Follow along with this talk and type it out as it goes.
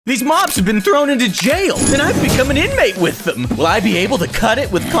These mobs have been thrown into jail, and I've become an inmate with them. Will I be able to cut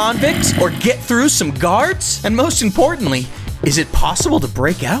it with convicts or get through some guards? And most importantly, is it possible to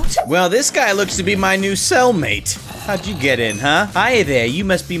break out? Well, this guy looks to be my new cellmate. How'd you get in, huh? Hi there, you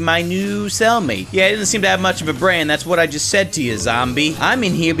must be my new cellmate. Yeah, he doesn't seem to have much of a brain. That's what I just said to you, zombie. I'm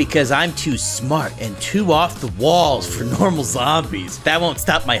in here because I'm too smart and too off the walls for normal zombies. That won't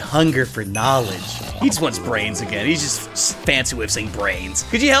stop my hunger for knowledge. He just wants brains again. He's just fancy way of saying brains.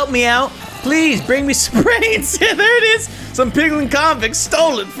 Could you help me out? Please, bring me some brains. Yeah, there it is. Some piglin convicts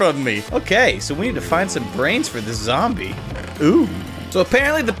stole it from me. Okay, so we need to find some brains for this zombie. Ooh. So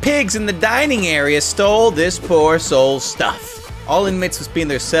apparently the pigs in the dining area stole this poor soul's stuff. All inmates must be in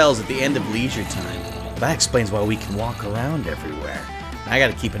their cells at the end of leisure time. That explains why we can walk around everywhere. I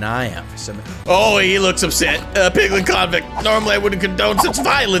gotta keep an eye out for some. Oh, he looks upset. Piglin convict. Normally I wouldn't condone such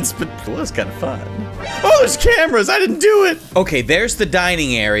violence, but it was kind of fun. Oh, there's cameras. I didn't do it. Okay, there's the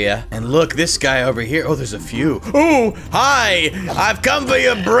dining area. And look, this guy over here. Oh, there's a few. Oh, hi. I've come for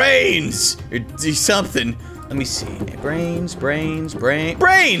your brains. Or something. Let me see. Brains.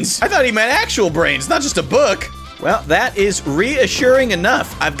 I thought he meant actual brains, not just a book. Well, that is reassuring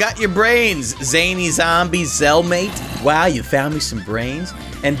enough. I've got your brains, zany zombie cellmate. Wow, you found me some brains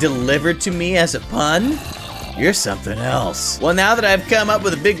and delivered to me as a pun? You're something else. Well, now that I've come up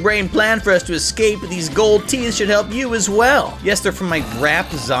with a big brain plan for us to escape, these gold teeth should help you as well. Yes, they're from my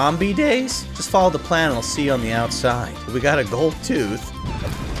rap zombie days. Just follow the plan and I'll see you on the outside. We got a gold tooth.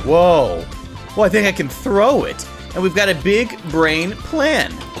 Whoa. Well, I think I can throw it. And we've got a big brain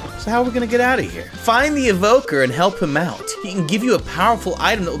plan. So how are we gonna get out of here? Find the evoker and help him out. He can give you a powerful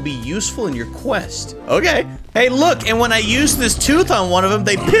item that will be useful in your quest. Okay. Hey, look, and when I use this tooth on one of them,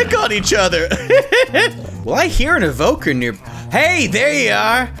 they pick on each other. Well, I hear an evoker near. Hey, there you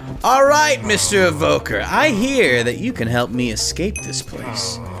are. All right, Mr. Evoker. I hear that you can help me escape this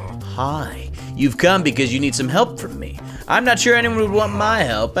place. Hi. You've come because you need some help from me. I'm not sure anyone would want my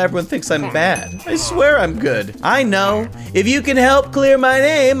help. Everyone thinks I'm bad. I swear I'm good. I know. If you can help clear my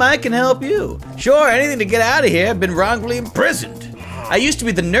name, I can help you. Sure, anything to get out of here. I've been wrongfully imprisoned. I used to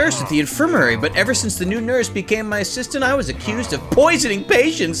be the nurse at the infirmary, but ever since the new nurse became my assistant, I was accused of poisoning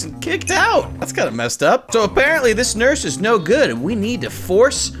patients and kicked out. That's kind of messed up. So apparently this nurse is no good, and we need to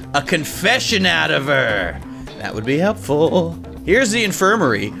force a confession out of her. That would be helpful. Here's the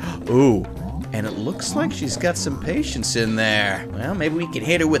infirmary. Ooh. And it looks like she's got some patience in there. Well, maybe we can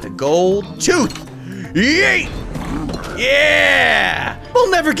hit her with a gold tooth. Yeet! Yeah! We'll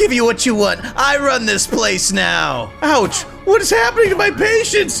never give you what you want. I run this place now. Ouch! What is happening to my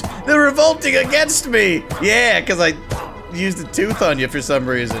patients? They're revolting against me. Yeah, because I used a tooth on you for some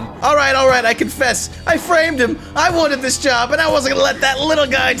reason. All right, I confess. I framed him. I wanted this job, and I wasn't gonna let that little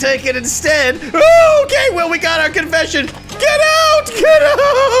guy take it instead. Okay, well, we got our confession. Get out! Get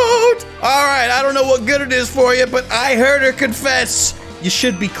out! All right, I don't know what good it is for you, but I heard her confess. You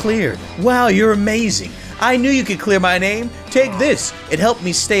should be cleared. Wow, you're amazing. I knew you could clear my name. Take this. It helped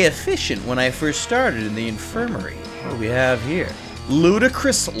me stay efficient when I first started in the infirmary. What do we have here?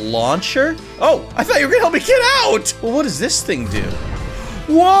 Ludicrous launcher? Oh, I thought you were gonna help me get out! Well, what does this thing do?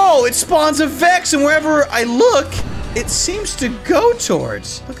 Whoa, it spawns a Vex, and wherever I look, it seems to go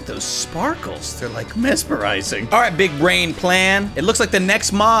towards. Look at those sparkles. They're like mesmerizing. All right, big brain plan. It looks like the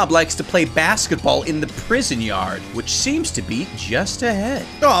next mob likes to play basketball in the prison yard, which seems to be just ahead.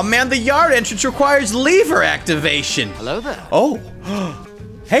 Oh man, the yard entrance requires lever activation. Hello there. Oh,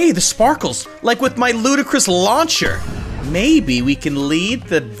 hey, the sparkles, like with my ludicrous launcher. Maybe we can lead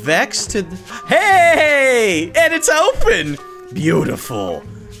the Vex to Hey! And it's open! Beautiful.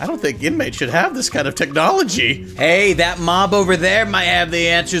 I don't think inmates should have this kind of technology. Hey, that mob over there might have the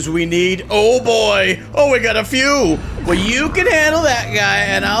answers we need. Oh boy! Oh, we got a few! Well, you can handle that guy,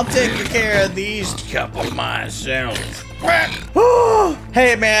 and I'll take care of these couple myself.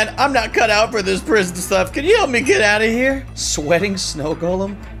 Hey man, I'm not cut out for this prison stuff. Can you help me get out of here? Sweating snow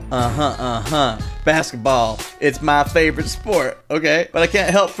golem? Basketball. It's my favorite sport, okay? But I can't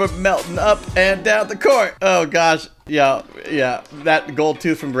help from melting up and down the court. Oh gosh, yeah, that gold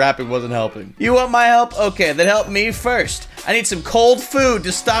tooth from rapping wasn't helping. You want my help? Okay, then help me first. I need some cold food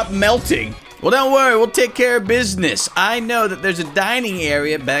to stop melting. Well, don't worry, we'll take care of business. I know that there's a dining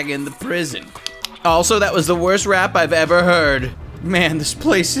area back in the prison. Also, that was the worst rap I've ever heard. Man, this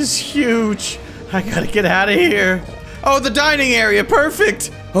place is huge. I gotta get out of here. Oh, the dining area, perfect.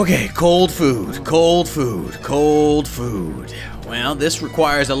 Okay, cold food. Well, this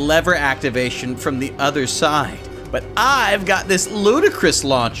requires a lever activation from the other side. But I've got this ludicrous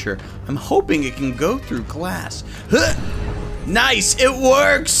launcher. I'm hoping it can go through glass. Nice, it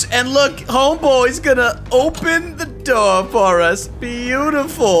works. And look, homeboy's gonna open the door for us.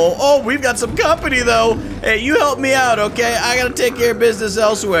 Beautiful. Oh, we've got some company though. Hey, you help me out, okay? I gotta take care of business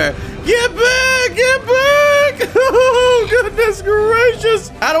elsewhere. Get back, get back. Oh, goodness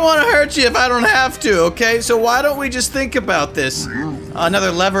gracious. I don't want to hurt you if I don't have to, okay? So why don't we just think about this?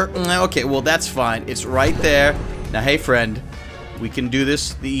 Another lever. Okay, well, that's fine. It's right there. Now, hey, friend, we can do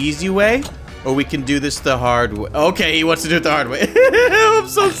this the easy way, or we can do this the hard way. Okay, he wants to do it the hard way. I'm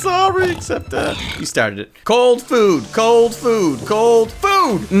so sorry, except he started it. Cold food, cold food, cold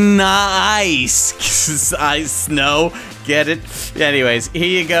food. Nice. Ice, no. Get it? Anyways,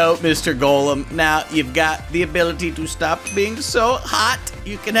 here you go, Mr. Golem. Now, you've got the ability to stop being so hot.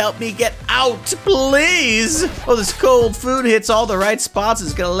 You can help me get out, please. Oh, this cold food hits all the right spots.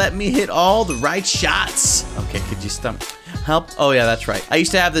 It's gonna let me hit all the right shots. Okay, could you stop? Help? Oh, yeah, that's right. I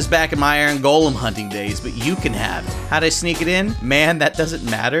used to have this back in my Iron Golem hunting days, but you can have it. How'd I sneak it in? Man, that doesn't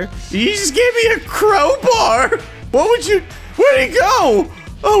matter. You just gave me a crowbar. What would you... Where'd he go?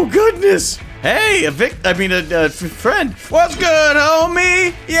 Oh, goodness. Hey, a friend. What's good,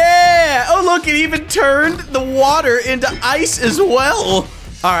 homie? Yeah. Oh, look, it even turned the water into ice as well.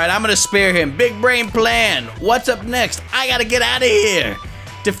 All right, I'm gonna spare him. Big brain plan. What's up next? I gotta get out of here.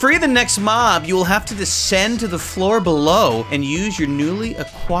 To free the next mob, you will have to descend to the floor below and use your newly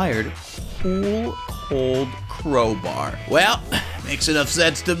acquired cold crowbar. Well, makes enough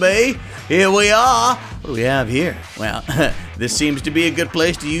sense to me. Here we are. What do we have here? Well, this seems to be a good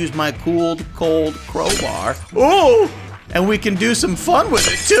place to use my cold crowbar. Oh, and we can do some fun with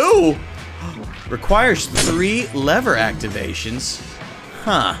it too. Requires 3 lever activations.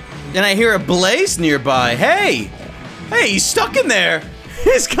 Huh. And I hear a blaze nearby. Hey, he's stuck in there.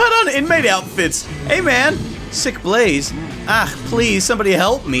 He's got on inmate outfits. Hey, man, sick blaze. Ah, please, somebody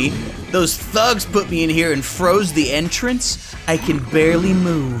help me. Those thugs put me in here and froze the entrance. I can barely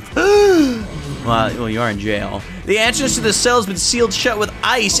move. Well, you are in jail. The entrance to the cell has been sealed shut with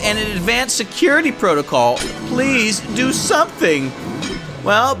ice and an advanced security protocol. Please do something.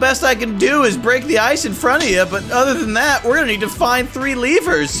 Well, best I can do is break the ice in front of you, but other than that, we're gonna need to find 3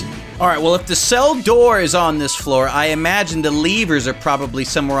 levers. All right, well, if the cell door is on this floor, I imagine the levers are probably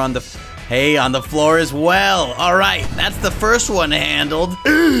somewhere on the... Hey, on the floor as well. All right, that's the first one handled.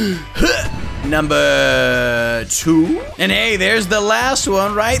 Number 2. And hey, there's the last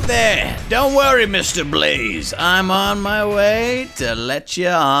one right there. Don't worry, Mr. Blaze. I'm on my way to let you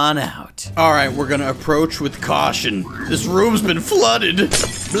on out. All right, we're gonna approach with caution. This room's been flooded.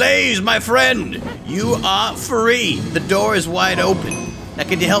 Blaze, my friend, you are free. The door is wide open. Now,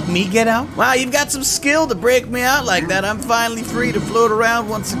 can you help me get out? Wow, you've got some skill to break me out like that. I'm finally free to float around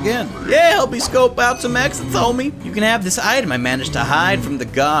once again. Yeah, help me scope out some exits, homie. You can have this item I managed to hide from the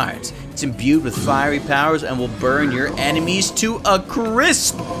guards. It's imbued with fiery powers and will burn your enemies to a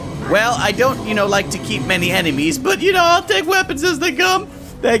crisp. Well, I don't, like to keep many enemies, but, I'll take weapons as they come.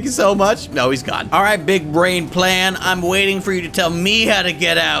 Thank you so much. No, he's gone. All right, big brain plan. I'm waiting for you to tell me how to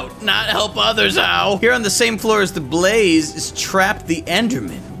get out, not help others out. Here on the same floor as the blaze is trapped the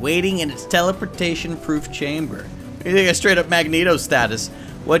Enderman, waiting in its teleportation-proof chamber. You think a straight-up Magneto status.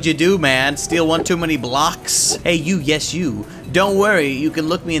 What'd you do, man? Steal one too many blocks? Hey, you, yes, you. Don't worry, you can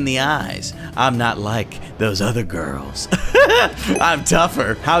look me in the eyes. I'm not like those other girls. I'm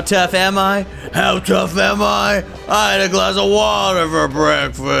tougher. How tough am I? How tough am I? I had a glass of water for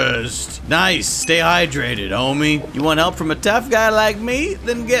breakfast. Nice, stay hydrated, homie. You want help from a tough guy like me?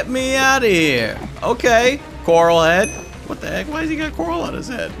 Then get me out of here. Okay, coral head. What the heck? Why has he got coral on his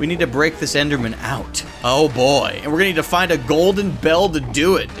head? We need to break this Enderman out. Oh boy. And we're gonna need to find a golden bell to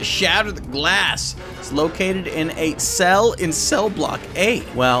do it, to shatter the glass. It's located in a cell in cell block A.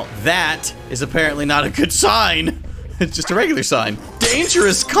 Well, that is apparently not a good sign. It's just a regular sign.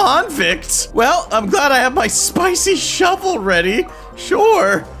 Dangerous convicts. Well, I'm glad I have my spicy shovel ready.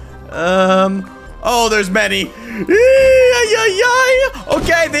 Sure. Oh, there's many.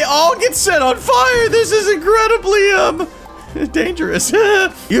 Okay, they all get set on fire. This is incredibly, dangerous.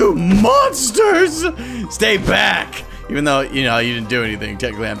 You monsters! Stay back. Even though, you didn't do anything.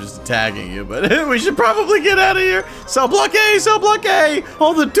 Technically, I'm just attacking you, but we should probably get out of here. Cell block A, cell block A.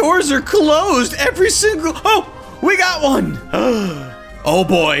 All the doors are closed. Every single... Oh, we got one. Oh,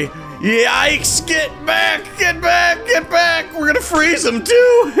 boy. Yikes, get back, get back, get back. We're gonna freeze them,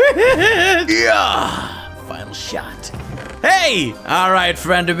 too. Yeah. Final shot. Hey! All right,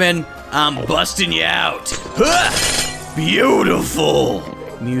 Frienderman. I'm busting you out. Huh. Beautiful.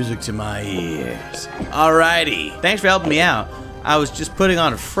 Music to my ears. Alrighty. Thanks for helping me out. I was just putting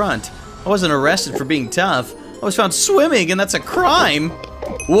on a front. I wasn't arrested for being tough. I was found swimming, and that's a crime.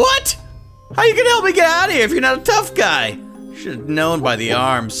 What? How are you gonna help me get out of here if you're not a tough guy? Should have known by the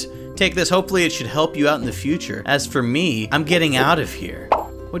arms. Take this, hopefully it should help you out in the future. As for me, I'm getting out of here.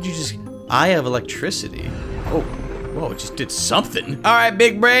 What'd you just... I have electricity. Oh, whoa, it just did something. All right,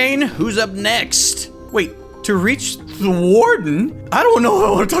 big brain, who's up next? Wait, to reach the warden? I don't know if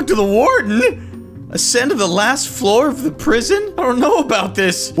I want to talk to the warden. Ascend to the last floor of the prison? I don't know about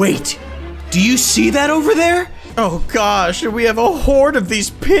this. Wait, do you see that over there? Oh gosh, we have a horde of these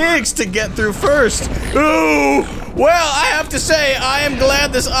pigs to get through first. Ooh, well, I have to say, I am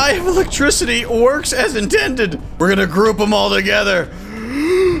glad this eye of electricity works as intended. We're gonna group them all together.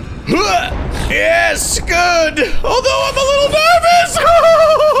 Yes, good. Although I'm a little nervous.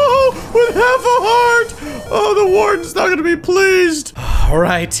 With half a heart. Oh, the warden's not gonna be pleased. All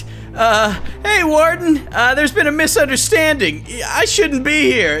right. Hey, Warden, there's been a misunderstanding. I shouldn't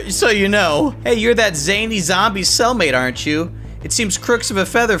be here, so you know. Hey, you're that zany zombie cellmate, aren't you? It seems crooks of a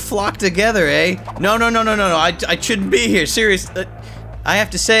feather flock together, eh? No, I shouldn't be here, seriously. I have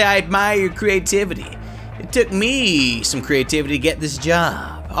to say, I admire your creativity. It took me some creativity to get this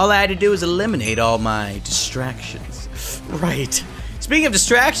job. All I had to do was eliminate all my distractions. Right. Speaking of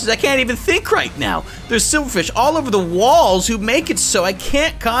distractions, I can't even think right now. There's silverfish all over the walls who make it so I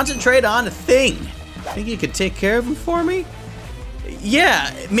can't concentrate on a thing. Think you could take care of them for me?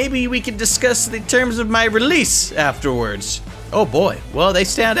 Yeah, maybe we could discuss the terms of my release afterwards. Oh boy, well they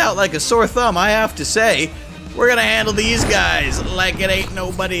stand out like a sore thumb, I have to say. We're gonna handle these guys like it ain't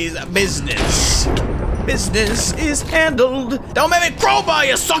nobody's business. Business is handled. Don't make me crowbar,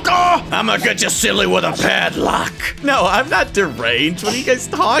 you sucker! I'm gonna get you silly with a padlock. No, I'm not deranged. What are you guys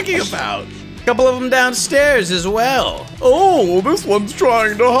talking about? A couple of them downstairs as well. Oh, this one's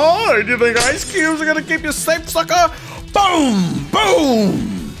trying to hide. You think ice cubes are gonna keep you safe, sucker? Boom!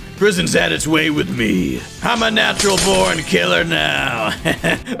 Boom! Prison's had its way with me. I'm a natural born killer now.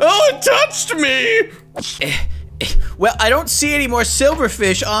 Oh, it touched me! Well, I don't see any more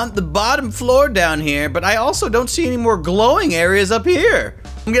silverfish on the bottom floor down here, but I also don't see any more glowing areas up here.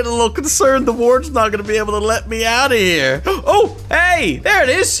 I'm getting a little concerned the warden's not gonna be able to let me out of here. Oh, hey, there it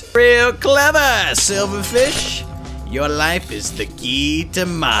is. Real clever, silverfish. Your life is the key to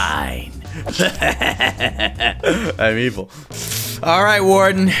mine. I'm evil. All right,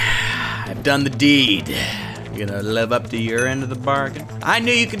 warden, I've done the deed. You gonna live up to your end of the bargain? I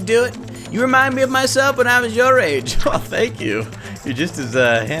knew you could do it. You remind me of myself when I was your age. Oh, thank you. You're just as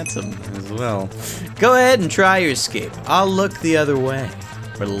handsome as well. Go ahead and try your escape. I'll look the other way.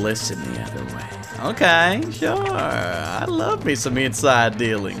 Or listen the other way. Okay, sure. I love me some inside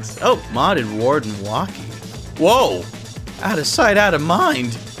dealings. Oh, modded warden walkie. Whoa. Out of sight, out of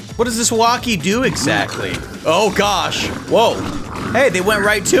mind. What does this walkie do exactly? Oh, gosh. Whoa. Hey, they went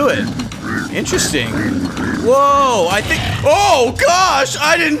right to it. Interesting. Whoa, I think, oh gosh,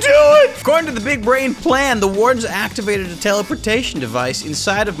 I didn't do it! According to the big brain plan, the wardens activated a teleportation device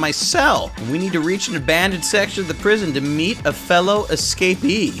inside of my cell. And we need to reach an abandoned section of the prison to meet a fellow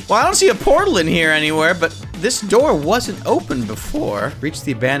escapee. Well, I don't see a portal in here anywhere, but this door wasn't open before. Reach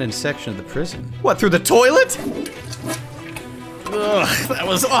the abandoned section of the prison. What, through the toilet? Ugh, that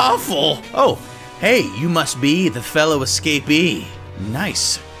was awful. Oh, hey, you must be the fellow escapee.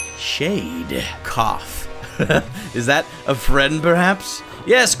 Nice shade. Cough. Is that a friend, perhaps?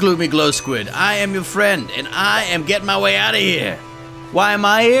 Yes, Gloomy Glow Squid, I am your friend, and I am getting my way out of here. Why am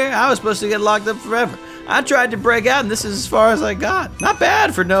I here? I was supposed to get locked up forever. I tried to break out, and this is as far as I got. Not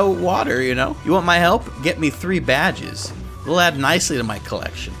bad for no water, you know. You want my help? Get me 3 badges. It'll add nicely to my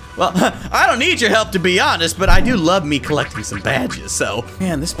collection. Well, I don't need your help, to be honest, but I do love me collecting some badges, so.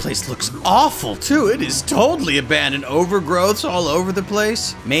 Man, this place looks awful, too. It is totally abandoned. Overgrowths all over the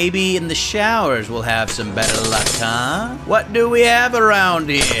place. Maybe in the showers we'll have some better luck, huh? What do we have around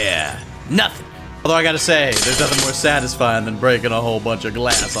here? Nothing. Although I gotta say, there's nothing more satisfying than breaking a whole bunch of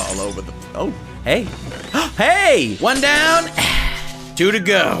glass all over the... Oh, hey. Hey! 1 down, 2 to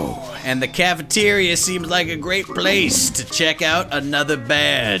go. And the cafeteria seems like a great place to check out another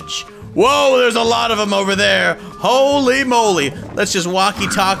badge. Whoa, there's a lot of them over there. Holy moly. Let's just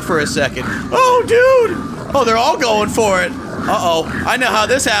walkie-talk for a second. Oh, dude. Oh, they're all going for it. Uh-oh, I know how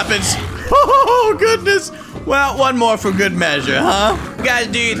this happens. Oh, goodness. Well, 1 more for good measure, huh? You guys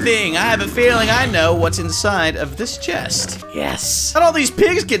do your thing. I have a feeling I know what's inside of this chest. Yes. How'd all these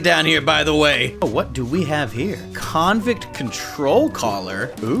pigs get down here, by the way? Oh, what do we have here? Convict control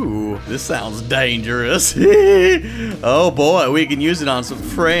collar. Ooh, this sounds dangerous. Oh boy, we can use it on some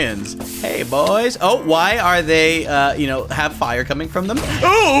friends. Hey, boys. Oh, why are they, have fire coming from them?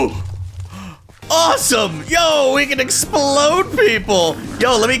 Oh! Awesome! Yo, we can explode people!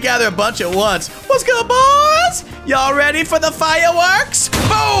 Yo, let me gather a bunch at once. What's good, boys? Y'all ready for the fireworks?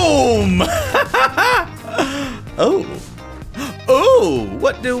 Boom! Oh. Ooh,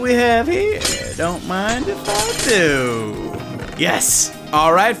 what do we have here? Don't mind if I do. Yes.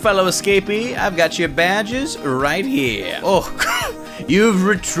 All right, fellow escapee, I've got your badges right here. Oh, you've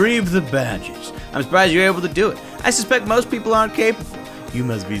retrieved the badges. I'm surprised you're able to do it. I suspect most people aren't capable. You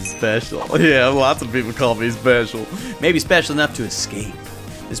must be special. Yeah, lots of people call me special. Maybe special enough to escape.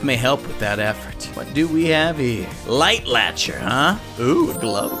 This may help with that effort. What do we have here? Light latcher, huh? Ooh, it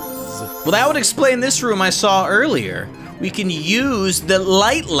glows. Well, that would explain this room I saw earlier. We can use the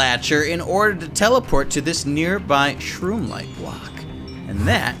light latcher in order to teleport to this nearby shroom-like block. And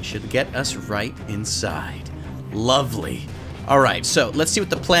that should get us right inside. Lovely. All right, so let's see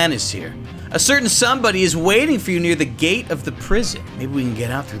what the plan is here. A certain somebody is waiting for you near the gate of the prison. Maybe we can get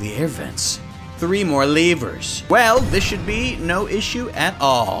out through the air vents. 3 more levers. Well, this should be no issue at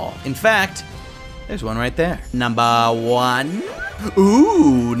all. In fact, there's one right there. Number 1.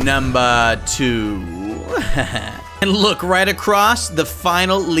 Ooh, number 2. And look right across the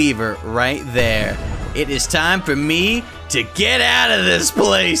final lever right there. It is time for me to get out of this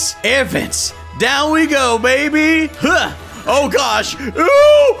place. Air vents, down we go, baby. Huh. Oh gosh,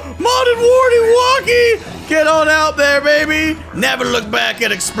 ooh, modded warty walkie. Get on out there, baby. Never look back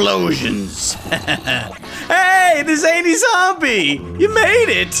at explosions. Hey, this zany zombie, you made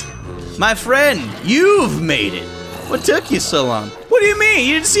it. My friend, you've made it. What took you so long? What do you mean?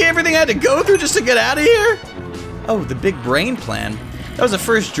 You didn't see everything I had to go through just to get out of here? Oh, the big brain plan. That was the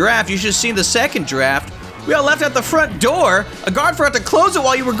first draft. You should have seen the second draft. We all left out the front door. A guard forgot to close it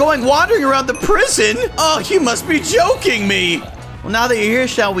while you were wandering around the prison. Oh, you must be joking me. Well, now that you're here,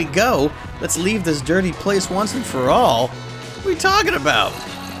 shall we go? Let's leave this dirty place once and for all. What are you talking about?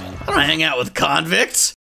 I don't hang out with convicts.